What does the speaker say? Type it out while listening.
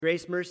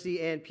Grace,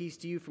 mercy, and peace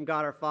to you from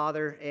God our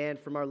Father and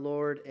from our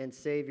Lord and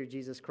Savior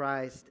Jesus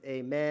Christ.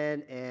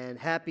 Amen. And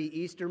happy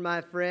Easter,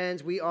 my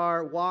friends. We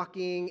are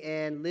walking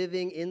and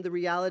living in the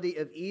reality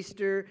of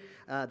Easter,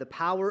 the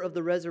power of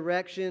the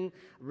resurrection.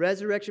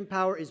 Resurrection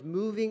power is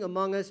moving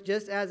among us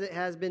just as it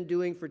has been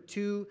doing for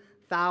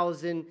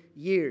 2,000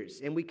 years.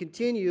 And we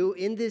continue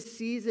in this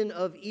season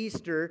of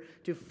Easter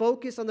to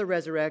focus on the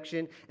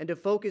resurrection and to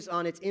focus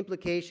on its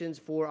implications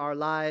for our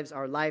lives,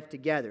 our life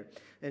together.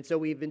 And so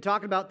we've been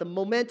talking about the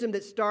momentum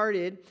that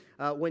started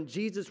when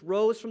Jesus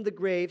rose from the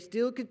grave,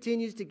 still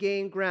continues to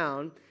gain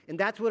ground, and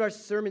that's what our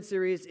sermon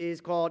series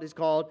is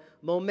called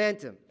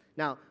momentum.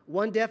 Now,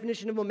 one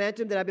definition of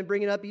momentum that I've been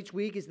bringing up each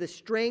week is the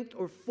strength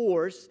or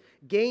force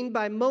gained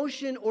by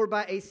motion or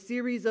by a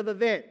series of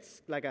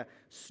events, like a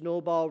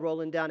snowball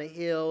rolling down a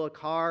hill, a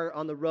car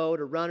on the road,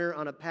 a runner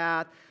on a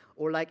path,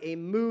 or like a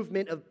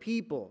movement of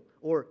people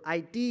or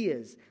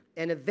ideas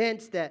and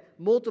events that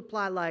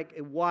multiply like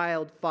a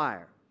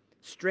wildfire.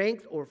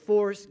 Strength or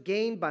force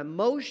gained by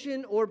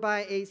motion or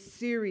by a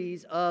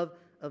series of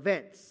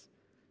events.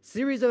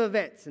 Series of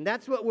events. And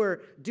that's what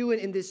we're doing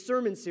in this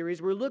sermon series.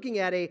 We're looking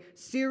at a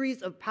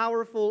series of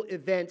powerful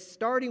events,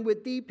 starting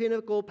with the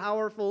pinnacle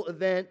powerful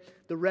event,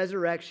 the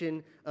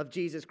resurrection of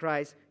Jesus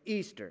Christ,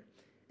 Easter.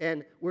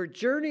 And we're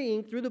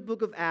journeying through the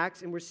book of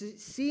Acts, and we're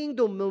seeing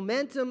the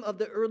momentum of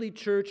the early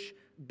church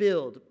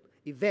build,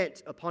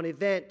 event upon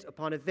event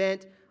upon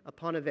event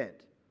upon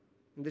event.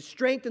 And the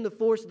strength and the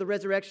force of the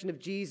resurrection of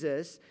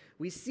Jesus,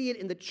 we see it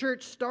in the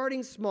church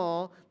starting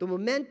small, the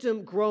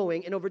momentum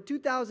growing, and over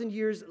 2,000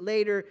 years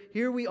later,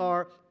 here we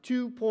are,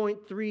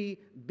 2.3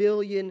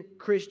 billion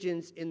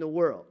Christians in the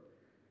world.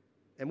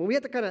 And when we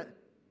have to kind of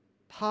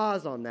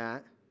pause on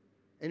that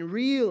and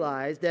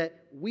realize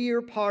that we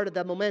are part of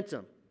that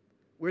momentum,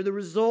 we're the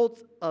result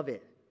of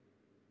it.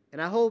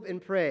 And I hope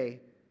and pray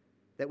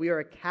that we are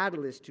a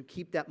catalyst to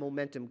keep that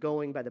momentum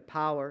going by the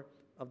power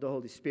of the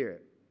Holy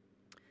Spirit.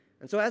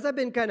 And so as I've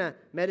been kind of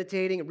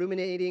meditating and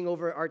ruminating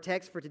over our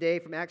text for today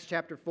from Acts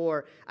chapter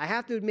 4, I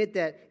have to admit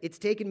that it's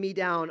taken me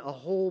down a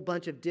whole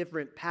bunch of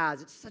different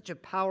paths. It's such a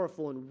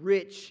powerful and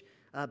rich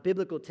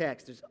biblical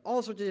text. There's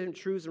all sorts of different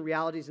truths and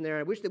realities in there.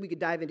 I wish that we could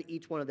dive into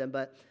each one of them.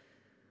 But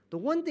the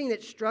one thing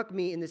that struck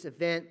me in this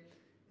event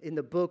in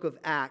the book of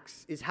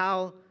Acts is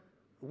how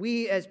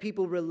we as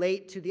people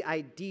relate to the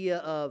idea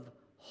of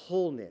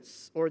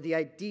wholeness or the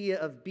idea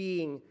of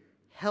being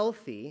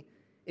healthy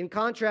in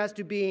contrast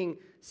to being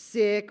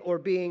sick or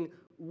being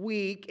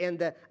weak and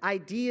the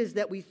ideas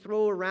that we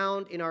throw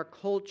around in our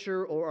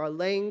culture or our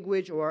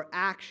language or our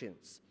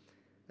actions.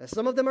 Now,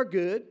 some of them are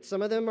good,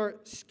 some of them are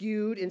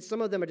skewed, and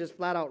some of them are just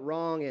flat out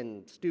wrong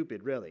and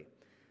stupid, really.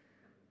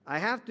 I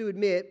have to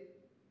admit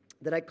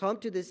that I come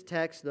to this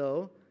text,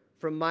 though,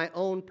 from my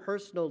own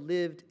personal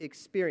lived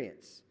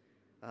experience.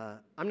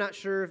 I'm not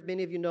sure if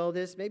many of you know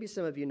this, maybe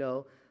some of you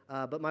know,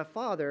 but my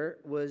father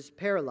was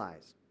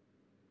paralyzed.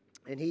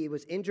 And he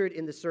was injured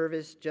in the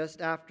service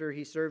just after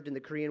he served in the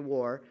Korean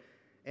War.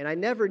 And I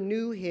never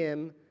knew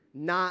him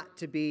not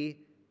to be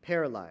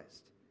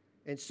paralyzed.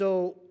 And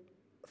so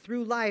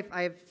through life,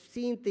 I have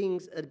seen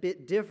things a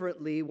bit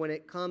differently when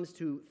it comes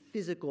to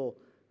physical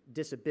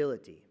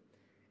disability.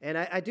 And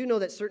I do know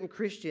that certain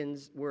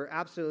Christians were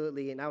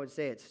absolutely, and I would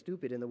say it's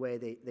stupid in the way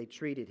they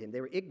treated him.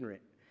 They were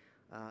ignorant.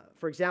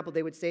 For example,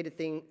 they would say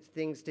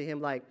things to him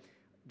like,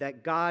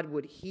 that God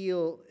would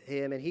heal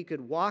him and he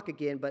could walk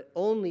again, but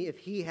only if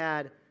he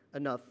had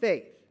enough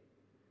faith.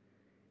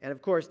 And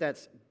of course,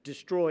 that's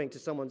destroying to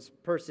someone's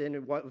person.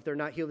 And if they're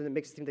not healed, then it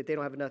makes it seem that they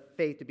don't have enough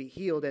faith to be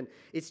healed. And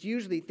it's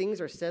usually, things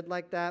are said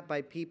like that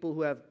by people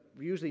who have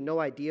usually no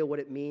idea what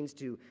it means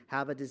to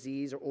have a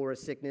disease or a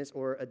sickness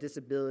or a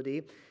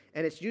disability.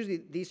 And it's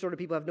usually, these sort of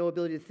people have no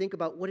ability to think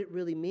about what it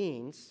really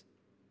means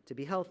to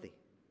be healthy.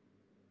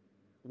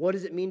 What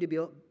does it mean to be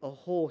a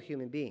whole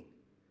human being?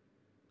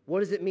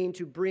 What does it mean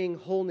to bring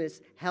wholeness,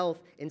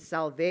 health, and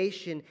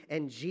salvation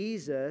and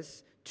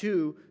Jesus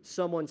to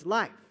someone's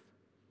life?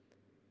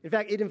 In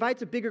fact, it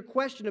invites a bigger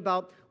question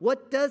about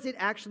what does it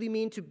actually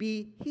mean to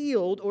be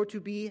healed or to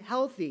be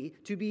healthy,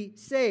 to be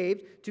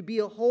saved, to be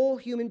a whole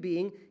human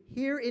being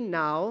here and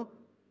now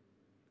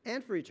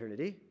and for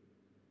eternity.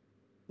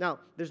 Now,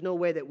 there's no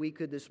way that we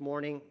could this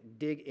morning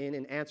dig in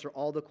and answer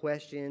all the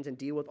questions and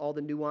deal with all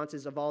the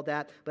nuances of all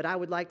that, but I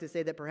would like to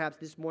say that perhaps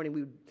this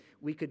morning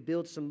we could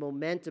build some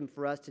momentum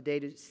for us today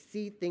to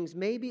see things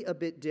maybe a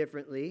bit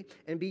differently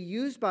and be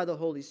used by the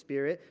Holy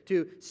Spirit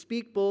to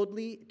speak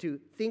boldly, to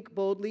think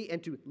boldly,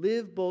 and to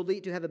live boldly,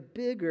 to have a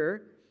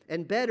bigger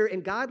and better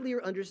and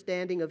godlier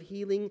understanding of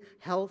healing,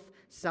 health,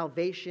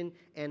 salvation,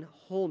 and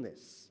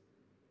wholeness.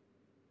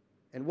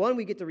 And one,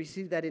 we get to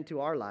receive that into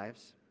our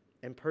lives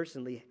and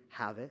personally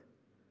have it.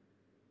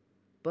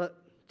 But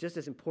just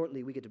as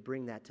importantly, we get to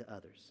bring that to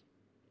others.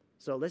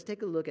 So let's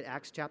take a look at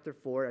Acts chapter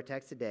 4, our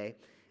text today.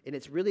 And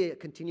it's really a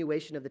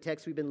continuation of the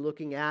text we've been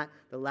looking at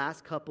the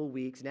last couple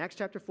weeks. And Acts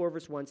chapter 4,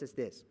 verse 1 says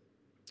this.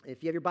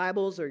 If you have your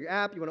Bibles or your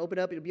app, you want to open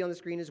it up, it'll be on the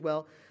screen as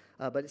well.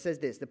 But it says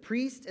this: the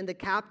priest and the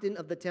captain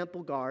of the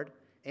temple guard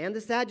and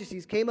the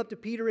Sadducees came up to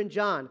Peter and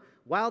John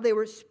while they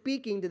were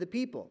speaking to the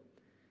people.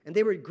 And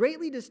they were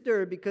greatly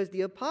disturbed because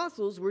the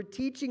apostles were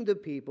teaching the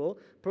people,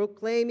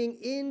 proclaiming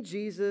in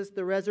Jesus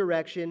the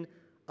resurrection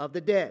of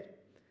the dead.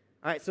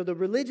 All right, so the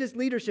religious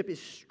leadership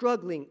is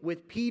struggling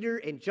with Peter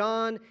and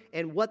John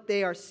and what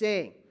they are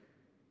saying.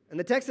 And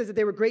the text says that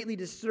they were greatly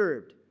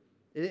disturbed.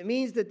 And it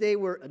means that they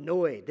were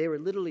annoyed. They were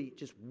literally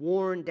just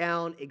worn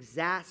down,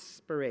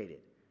 exasperated.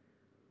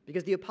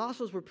 Because the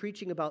apostles were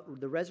preaching about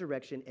the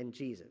resurrection and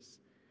Jesus.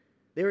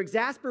 They were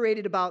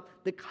exasperated about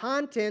the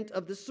content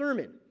of the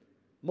sermon.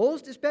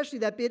 Most especially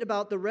that bit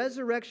about the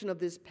resurrection of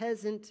this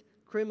peasant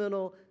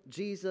criminal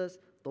Jesus,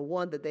 the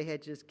one that they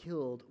had just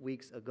killed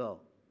weeks ago.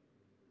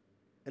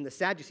 And the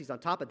Sadducees, on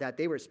top of that,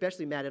 they were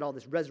especially mad at all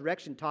this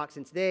resurrection talk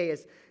since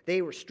as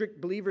they were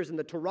strict believers in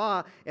the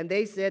Torah, and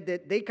they said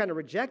that they kind of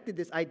rejected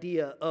this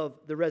idea of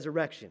the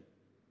resurrection.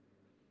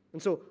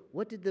 And so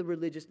what did the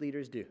religious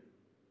leaders do?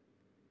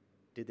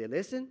 Did they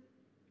listen?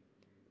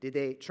 Did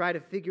they try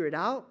to figure it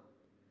out?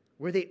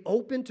 Were they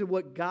open to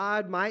what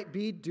God might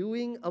be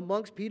doing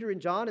amongst Peter and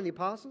John and the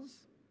apostles?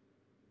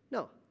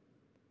 No.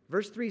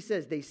 Verse 3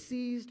 says, they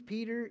seized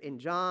Peter and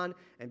John,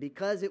 and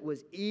because it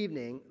was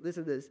evening,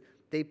 listen to this,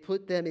 they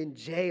put them in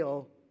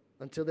jail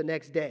until the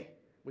next day,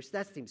 which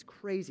that seems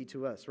crazy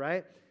to us,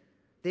 right?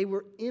 They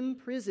were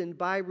imprisoned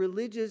by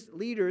religious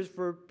leaders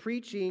for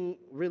preaching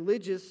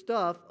religious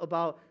stuff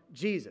about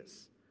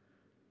Jesus.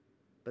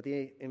 But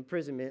the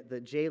imprisonment, the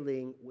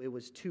jailing, it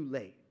was too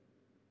late.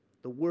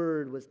 The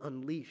word was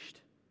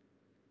unleashed.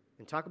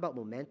 And talk about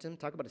momentum,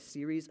 talk about a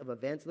series of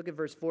events. Look at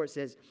verse 4. It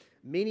says,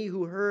 many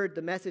who heard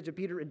the message of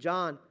Peter and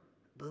John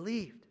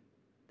believed.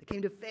 They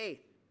came to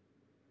faith.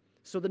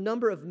 So the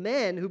number of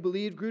men who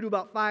believed grew to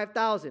about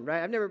 5,000,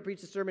 right? I've never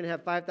preached a sermon and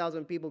have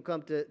 5,000 people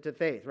come to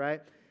faith,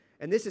 right?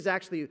 And this is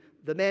actually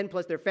the men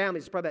plus their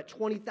families. It's probably about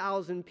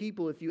 20,000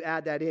 people if you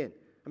add that in.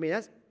 I mean,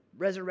 that's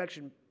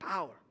resurrection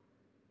power.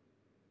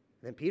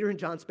 Then Peter and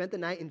John spent the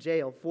night in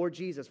jail for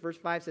Jesus. Verse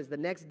 5 says, the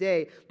next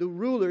day, the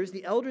rulers,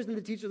 the elders, and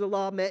the teachers of the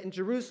law met in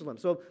Jerusalem.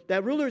 So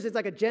that rulers is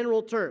like a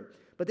general term.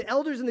 But the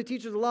elders and the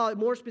teachers of the law,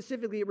 more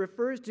specifically, it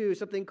refers to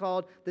something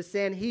called the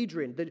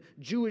Sanhedrin, the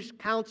Jewish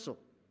council.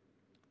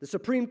 The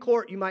Supreme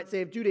Court, you might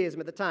say, of Judaism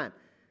at the time.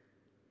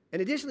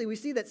 And additionally, we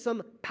see that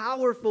some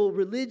powerful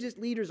religious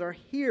leaders are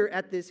here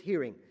at this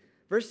hearing.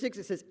 Verse 6,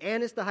 it says,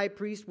 Annas the high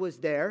priest was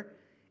there,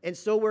 and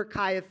so were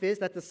Caiaphas,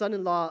 that's the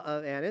son-in-law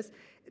of Annas.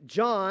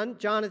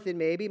 Jonathan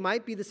maybe,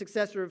 might be the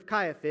successor of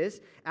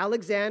Caiaphas.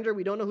 Alexander,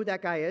 we don't know who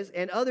that guy is,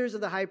 and others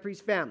of the high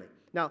priest family.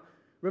 Now,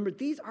 remember,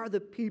 these are the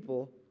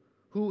people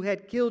who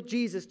had killed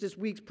Jesus just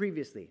weeks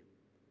previously.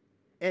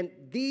 And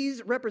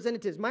these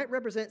representatives might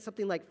represent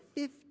something like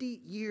 50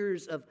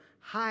 years of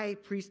high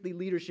priestly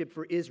leadership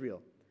for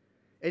Israel.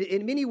 And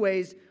in many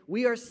ways,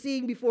 we are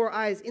seeing before our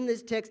eyes in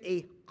this text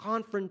a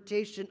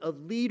confrontation of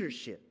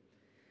leadership.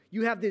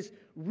 You have this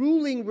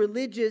ruling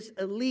religious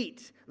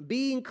elite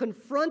being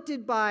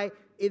confronted by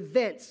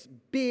events,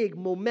 big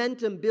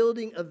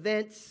momentum-building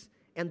events,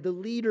 and the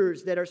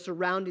leaders that are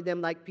surrounding them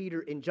like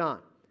Peter and John.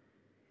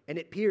 And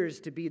it appears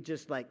to be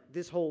just like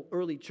this whole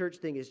early church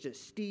thing is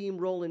just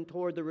steamrolling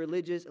toward the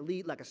religious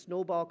elite like a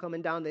snowball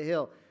coming down the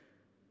hill.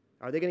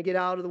 Are they going to get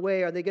out of the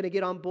way? Are they going to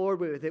get on board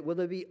with it? Will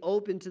they be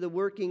open to the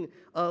working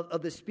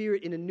of the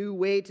Spirit in a new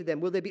way to them?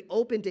 Will they be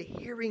open to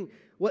hearing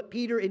what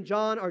Peter and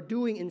John are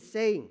doing and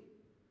saying?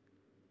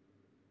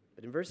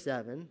 But in verse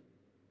 7,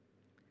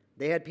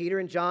 they had Peter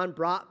and John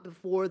brought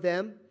before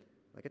them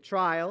like a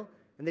trial,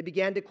 and they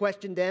began to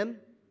question them.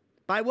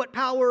 By what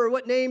power or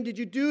what name did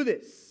you do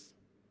this?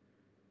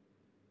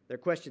 Their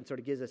question sort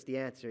of gives us the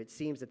answer. It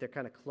seems that they're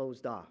kind of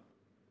closed off.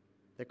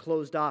 They're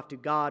closed off to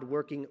God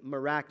working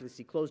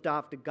miraculously, closed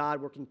off to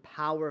God working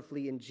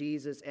powerfully in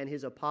Jesus and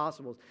his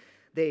apostles.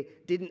 They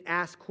didn't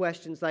ask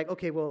questions like,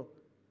 okay, well,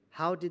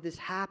 how did this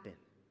happen?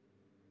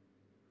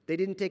 They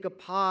didn't take a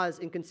pause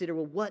and consider,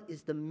 well, what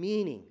is the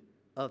meaning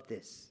of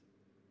this?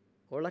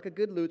 Or like a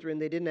good Lutheran,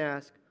 they didn't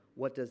ask,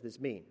 what does this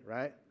mean,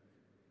 right?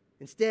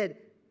 Instead,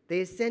 they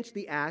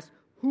essentially asked,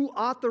 who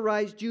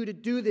authorized you to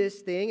do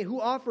this thing, and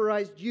who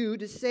authorized you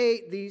to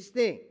say these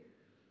things?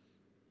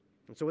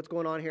 And so what's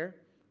going on here,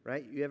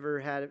 right? You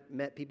ever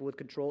met people with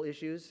control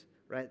issues,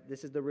 right?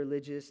 This is the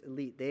religious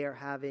elite. They are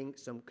having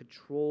some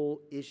control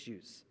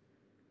issues.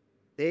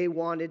 They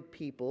wanted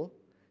people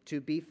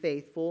to be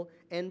faithful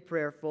and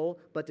prayerful,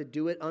 but to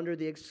do it under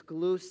the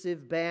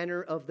exclusive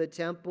banner of the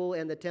temple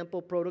and the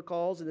temple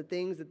protocols and the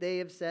things that they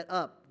have set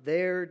up,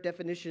 their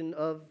definition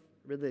of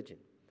religion.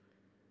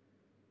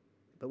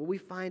 But what we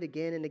find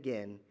again and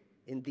again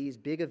in these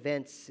big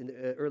events in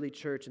the early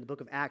church, in the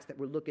book of Acts that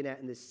we're looking at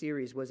in this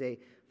series, was a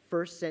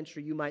first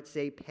century, you might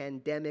say,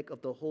 pandemic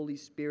of the Holy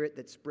Spirit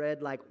that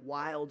spread like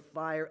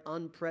wildfire,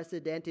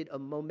 unprecedented a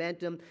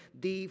momentum.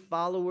 The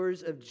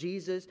followers of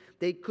Jesus,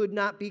 they could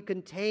not be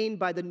contained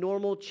by the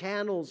normal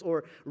channels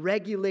or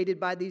regulated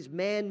by these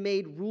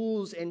man-made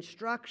rules and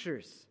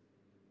structures.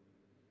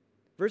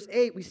 Verse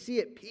 8, we see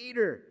it,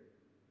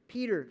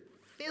 Peter,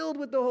 filled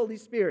with the Holy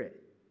Spirit,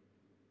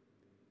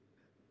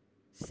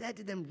 said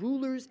to them,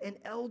 rulers and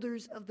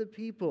elders of the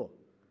people.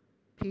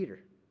 Peter,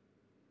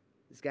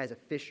 this guy's a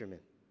fisherman,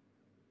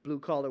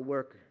 blue-collar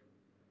worker,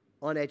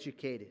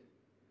 uneducated,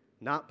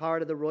 not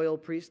part of the royal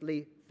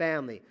priestly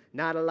family,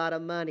 not a lot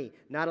of money,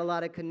 not a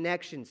lot of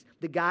connections.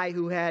 The guy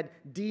who had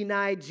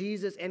denied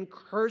Jesus and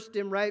cursed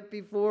him right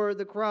before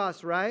the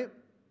cross, right?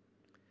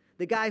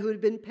 The guy who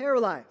had been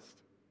paralyzed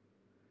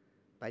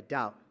by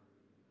doubt,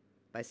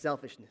 by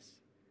selfishness,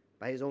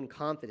 by his own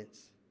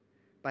confidence,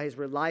 by his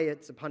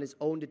reliance upon his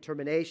own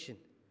determination.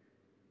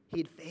 He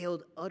had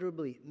failed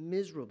utterly,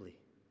 miserably.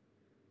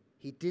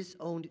 He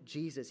disowned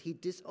Jesus. He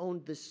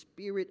disowned the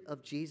Spirit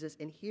of Jesus.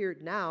 And here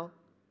now,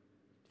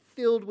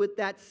 filled with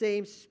that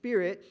same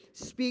Spirit,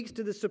 speaks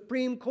to the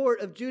Supreme Court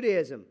of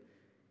Judaism.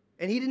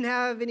 And he didn't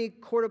have any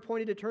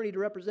court-appointed attorney to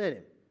represent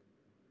him.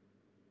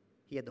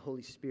 He had the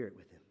Holy Spirit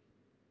with him.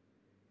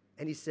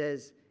 And he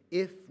says,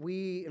 if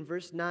we, in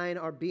verse 9,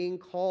 are being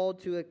called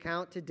to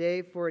account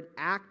today for an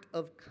act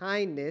of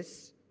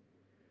kindness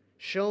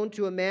shown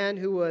to a man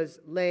who was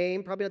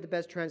lame, probably not the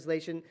best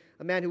translation,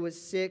 a man who was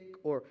sick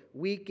or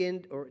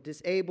weakened or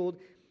disabled,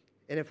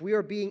 and if we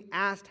are being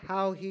asked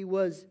how he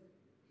was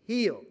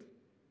healed.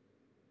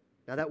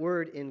 Now that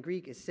word in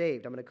Greek is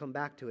saved. I'm going to come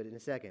back to it in a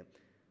second.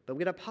 But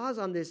we're going to pause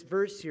on this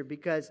verse here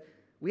because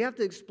we have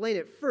to explain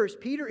it first.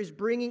 Peter is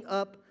bringing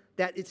up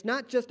that it's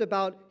not just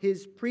about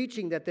his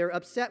preaching that they're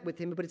upset with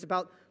him, but it's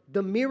about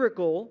the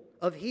miracle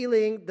of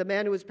healing the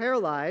man who was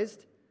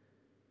paralyzed.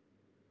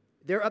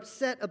 They're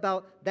upset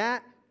about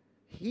that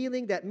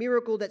healing, that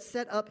miracle that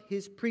set up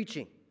his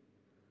preaching.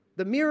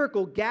 The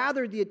miracle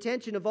gathered the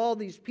attention of all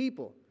these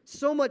people,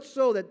 so much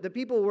so that the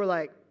people were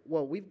like,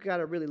 well, we've got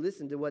to really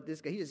listen to what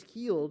this guy, he just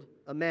healed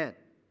a man.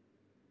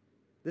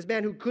 This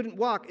man who couldn't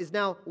walk is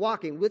now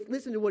walking.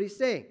 Listen to what he's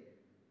saying.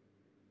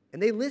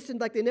 And they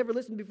listened like they never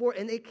listened before,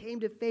 and they came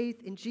to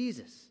faith in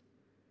Jesus.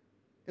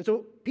 And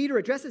so Peter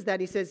addresses that,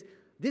 and he says,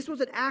 this was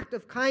an act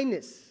of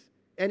kindness.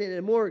 And in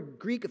a more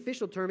Greek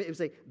official term, it was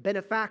a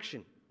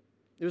benefaction.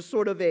 It was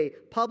sort of a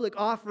public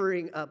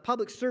offering, a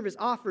public service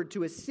offered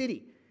to a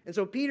city. And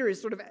so Peter is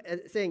sort of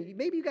saying,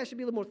 maybe you guys should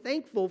be a little more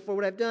thankful for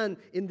what I've done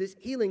in this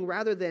healing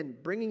rather than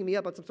bringing me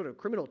up on some sort of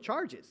criminal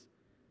charges.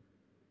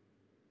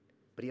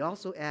 But he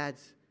also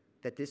adds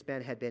that this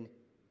man had been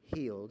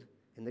healed,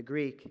 in the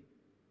Greek,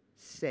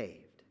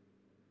 saved.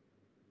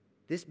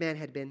 This man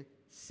had been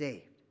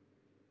saved.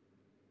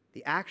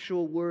 The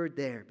actual word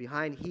there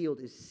behind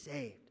healed is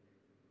saved.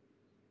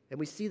 And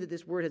we see that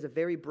this word has a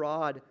very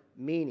broad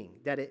meaning,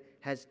 that it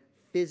has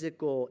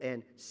physical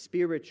and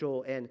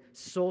spiritual and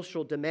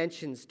social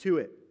dimensions to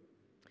it.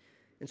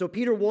 And so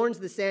Peter warns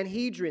the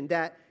Sanhedrin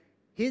that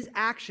his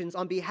actions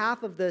on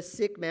behalf of the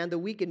sick man, the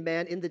weakened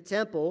man in the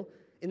temple,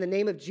 in the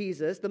name of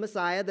Jesus, the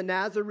Messiah, the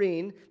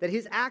Nazarene, that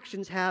his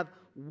actions have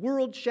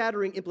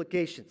world-shattering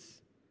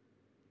implications.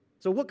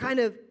 So what kind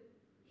of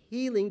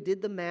healing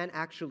did the man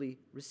actually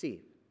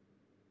receive?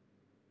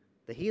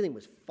 The healing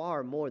was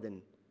far more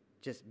than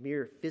just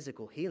mere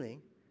physical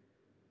healing.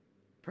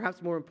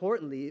 Perhaps more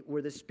importantly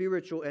were the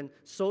spiritual and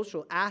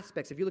social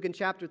aspects. If you look in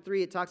chapter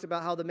 3, it talks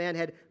about how the man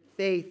had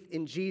faith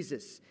in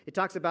Jesus. It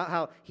talks about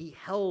how he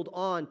held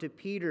on to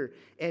Peter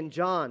and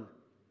John.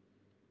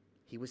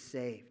 He was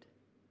saved.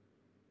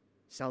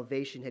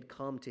 Salvation had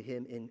come to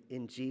him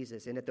in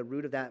Jesus. And at the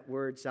root of that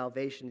word,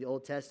 salvation, in the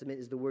Old Testament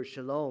is the word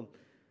shalom,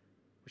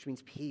 which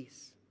means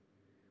peace.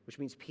 Which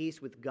means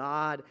peace with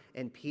God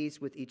and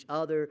peace with each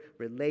other,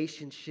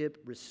 relationship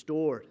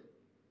restored.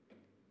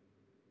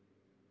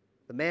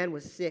 The man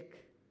was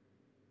sick.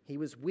 He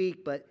was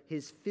weak, but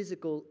his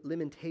physical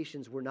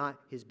limitations were not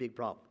his big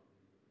problem.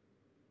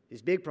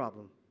 His big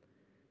problem,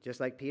 just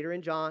like Peter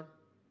and John,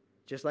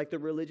 just like the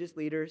religious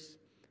leaders,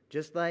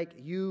 just like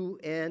you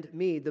and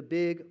me, the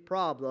big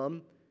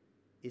problem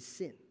is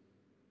sin.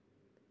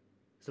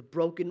 It's a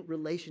broken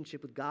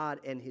relationship with God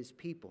and his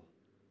people.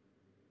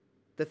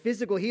 The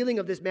physical healing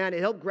of this man, it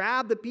helped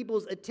grab the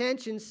people's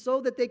attention so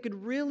that they could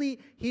really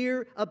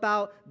hear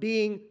about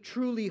being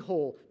truly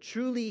whole,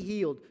 truly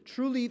healed,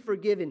 truly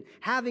forgiven,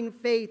 having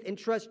faith and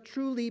trust,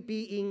 truly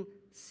being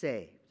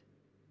saved.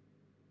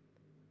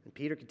 And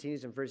Peter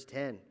continues in verse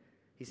 10.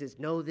 He says,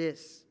 know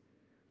this,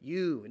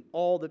 you and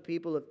all the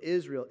people of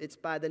Israel, it's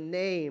by the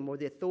name or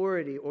the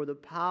authority or the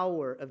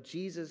power of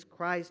Jesus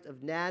Christ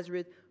of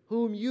Nazareth,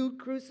 whom you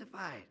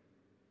crucified,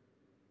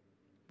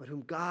 but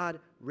whom God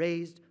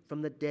raised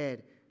from the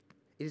dead.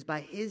 It is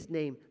by his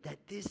name that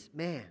this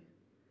man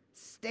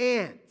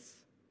stands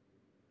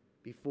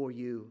before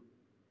you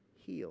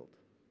healed.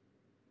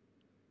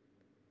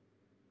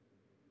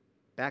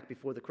 Back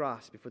before the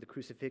cross, before the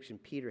crucifixion,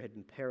 Peter had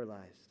been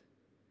paralyzed.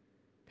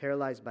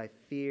 Paralyzed by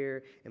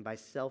fear and by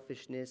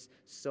selfishness,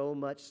 so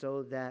much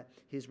so that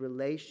his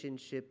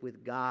relationship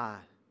with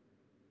God,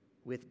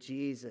 with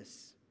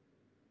Jesus,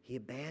 he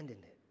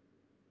abandoned it.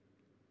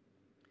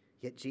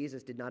 Yet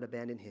Jesus did not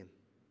abandon him.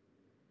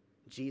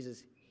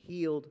 Jesus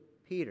healed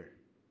Peter.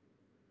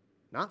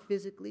 Not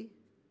physically,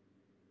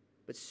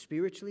 but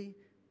spiritually,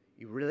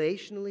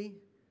 relationally,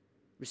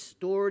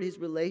 restored his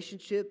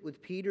relationship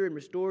with Peter and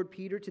restored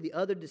Peter to the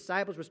other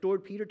disciples,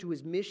 restored Peter to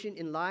his mission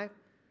in life.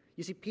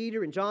 You see,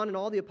 Peter and John and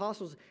all the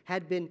apostles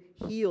had been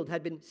healed,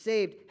 had been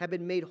saved, had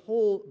been made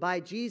whole by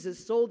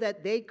Jesus so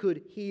that they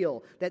could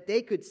heal, that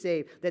they could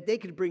save, that they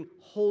could bring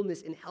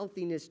wholeness and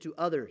healthiness to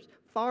others,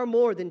 far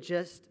more than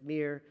just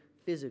mere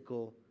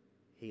physical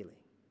healing.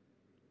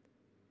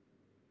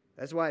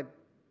 That's why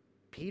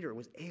Peter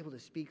was able to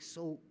speak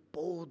so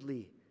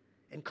boldly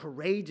and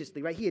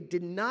courageously, right? He had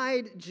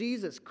denied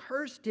Jesus,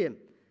 cursed him,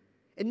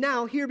 and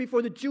now here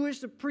before the Jewish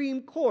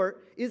Supreme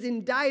Court is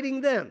indicting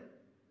them.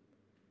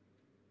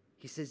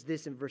 He says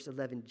this in verse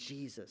 11,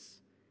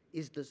 Jesus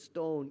is the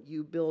stone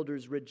you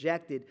builders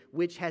rejected,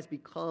 which has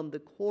become the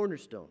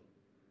cornerstone.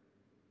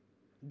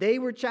 They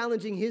were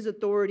challenging his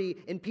authority,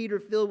 and Peter,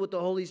 filled with the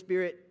Holy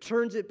Spirit,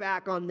 turns it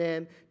back on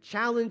them,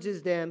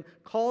 challenges them,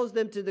 calls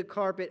them to the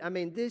carpet. I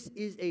mean, this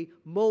is a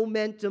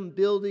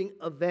momentum-building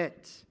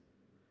event.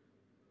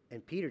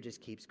 And Peter just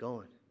keeps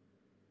going.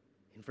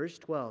 In verse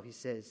 12, he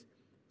says,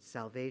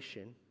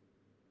 salvation,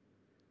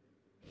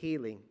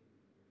 healing,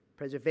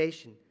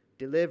 preservation,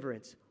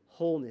 deliverance,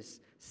 wholeness.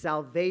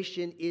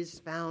 Salvation is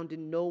found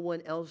in no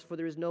one else, for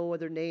there is no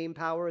other name,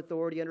 power,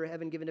 authority under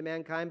heaven given to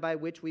mankind by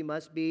which we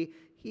must be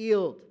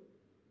healed,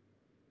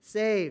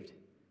 saved.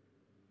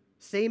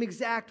 Same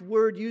exact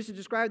word used to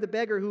describe the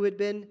beggar who had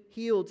been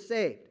healed,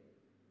 saved.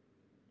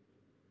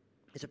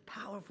 It's a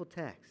powerful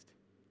text.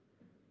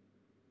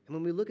 And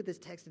when we look at this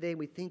text today and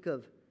we think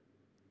of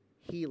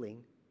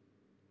healing,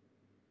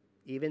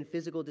 even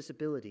physical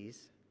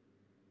disabilities,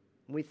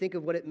 when we think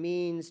of what it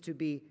means to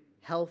be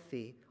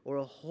healthy or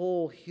a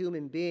whole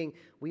human being,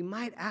 we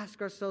might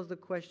ask ourselves the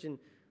question,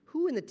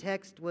 who in the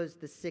text was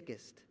the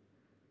sickest,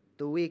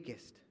 the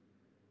weakest,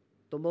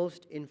 the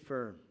most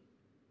infirm?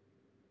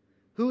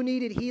 Who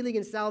needed healing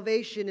and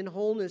salvation and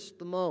wholeness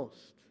the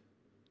most?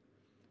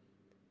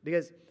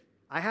 Because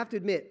I have to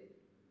admit,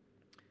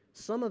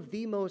 some of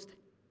the most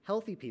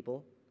healthy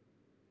people,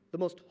 the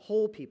most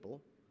whole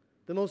people,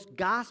 the most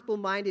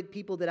gospel-minded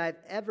people that I've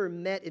ever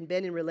met and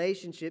been in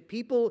relationship,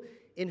 people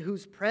in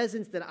whose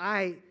presence that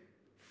I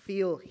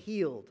feel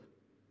healed,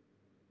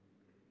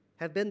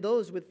 have been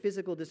those with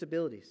physical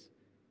disabilities,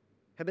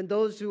 have been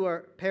those who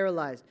are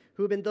paralyzed,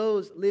 who have been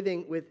those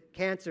living with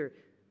cancer,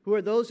 who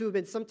are those who have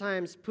been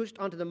sometimes pushed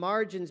onto the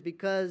margins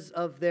because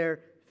of their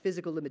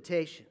physical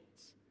limitations.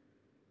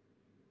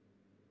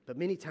 But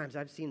many times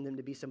I've seen them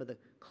to be some of the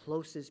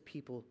closest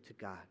people to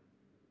God.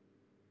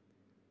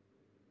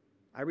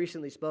 I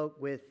recently spoke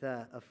with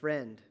a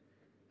friend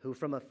who,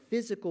 from a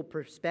physical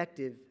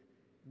perspective,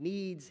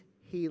 needs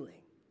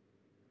healing.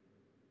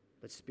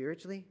 But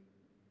spiritually,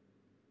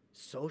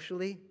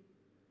 socially,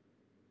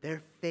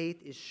 their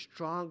faith is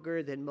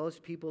stronger than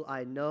most people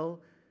I know,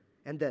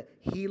 and the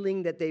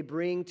healing that they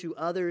bring to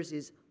others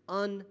is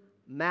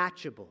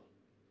unmatchable.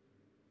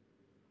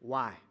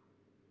 Why?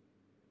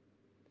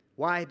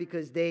 Why?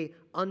 Because they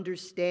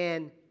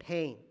understand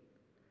pain.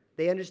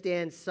 They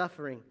understand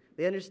suffering.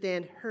 They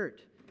understand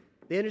hurt.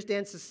 They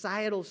understand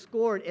societal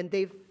scorn, and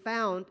they've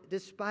found,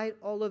 despite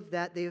all of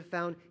that, they have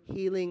found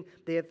healing,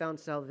 they have found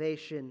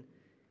salvation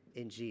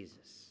in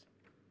Jesus.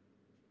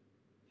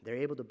 They're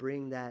able to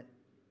bring that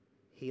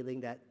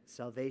healing, that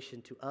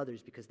salvation to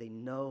others because they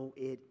know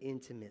it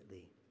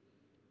intimately.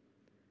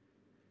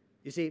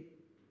 You see,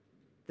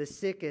 the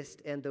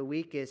sickest and the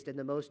weakest and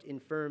the most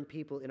infirm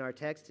people in our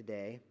text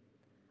today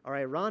are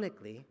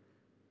ironically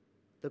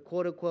the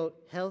quote-unquote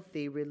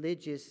healthy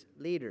religious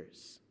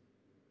leaders.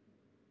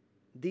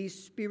 These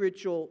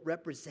spiritual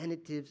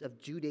representatives of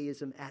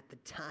Judaism at the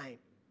time,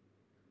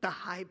 the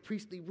high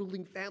priestly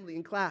ruling family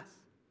and class.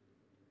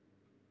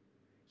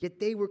 Yet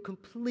they were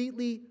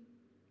completely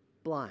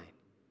blind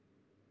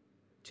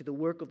to the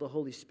work of the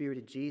Holy Spirit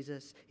in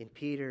Jesus, in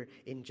Peter,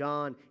 in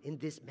John, in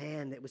this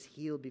man that was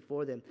healed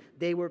before them.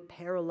 They were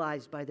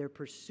paralyzed by their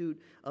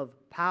pursuit of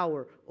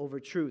power over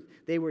truth.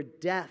 They were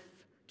deaf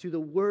to the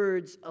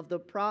words of the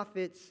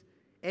prophets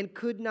and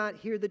could not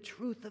hear the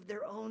truth of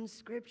their own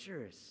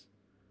scriptures.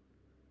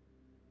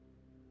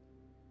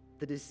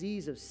 The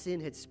disease of sin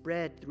had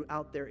spread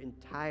throughout their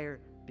entire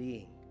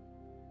being.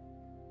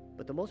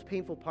 But the most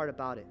painful part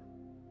about it,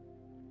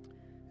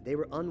 they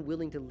were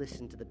unwilling to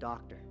listen to the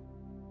doctor.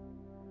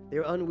 They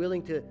were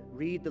unwilling to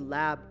read the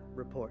lab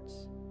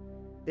reports.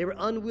 They were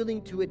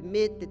unwilling to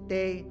admit that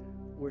they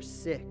were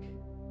sick.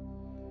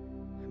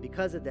 And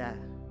because of that,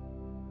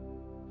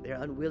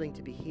 they're unwilling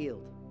to be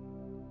healed,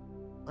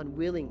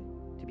 unwilling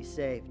to be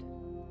saved,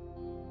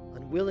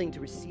 unwilling to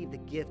receive the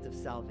gift of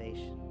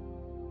salvation.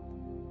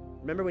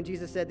 Remember when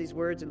Jesus said these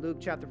words in Luke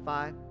chapter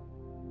 5?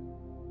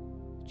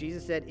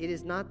 Jesus said, "It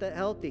is not the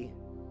healthy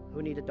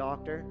who need a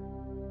doctor,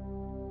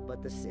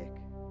 but the sick.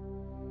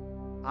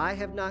 I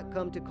have not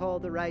come to call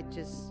the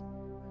righteous,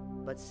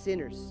 but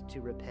sinners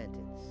to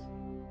repentance."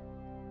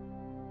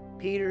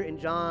 Peter and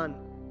John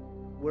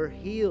were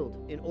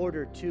healed in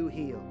order to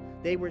heal.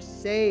 They were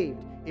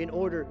saved in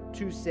order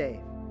to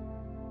save.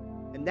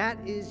 And that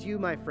is you,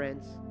 my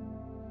friends.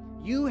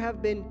 You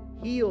have been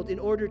healed in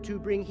order to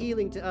bring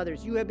healing to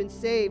others. You have been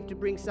saved to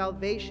bring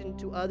salvation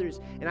to others.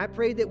 And I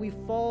pray that we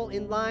fall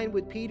in line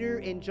with Peter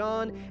and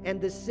John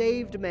and the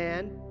saved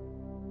man,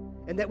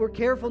 and that we're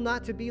careful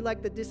not to be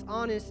like the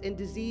dishonest and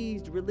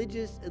diseased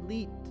religious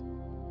elite.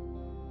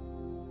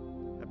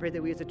 I pray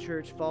that we as a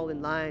church fall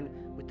in line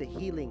with the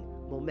healing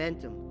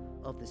momentum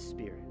of the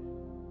Spirit.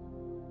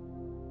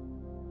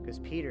 Because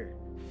Peter,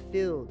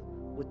 filled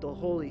with the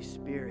Holy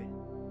Spirit,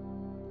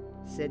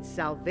 said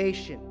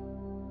salvation,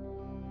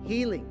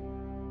 healing,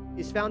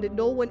 is found in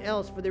no one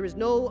else, for there is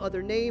no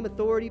other name,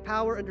 authority,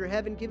 power under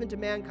heaven given to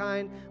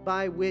mankind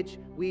by which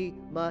we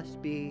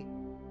must be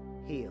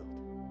healed,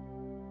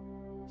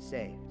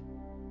 saved.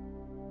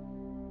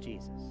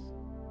 Jesus.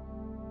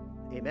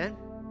 Amen?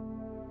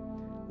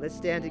 Let's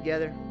stand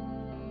together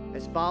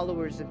as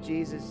followers of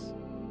Jesus,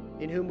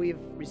 in whom we've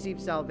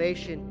received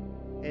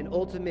salvation and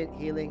ultimate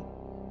healing.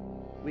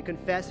 We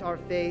confess our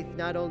faith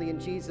not only in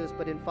Jesus,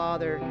 but in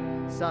Father,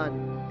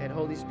 Son, and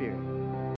Holy Spirit.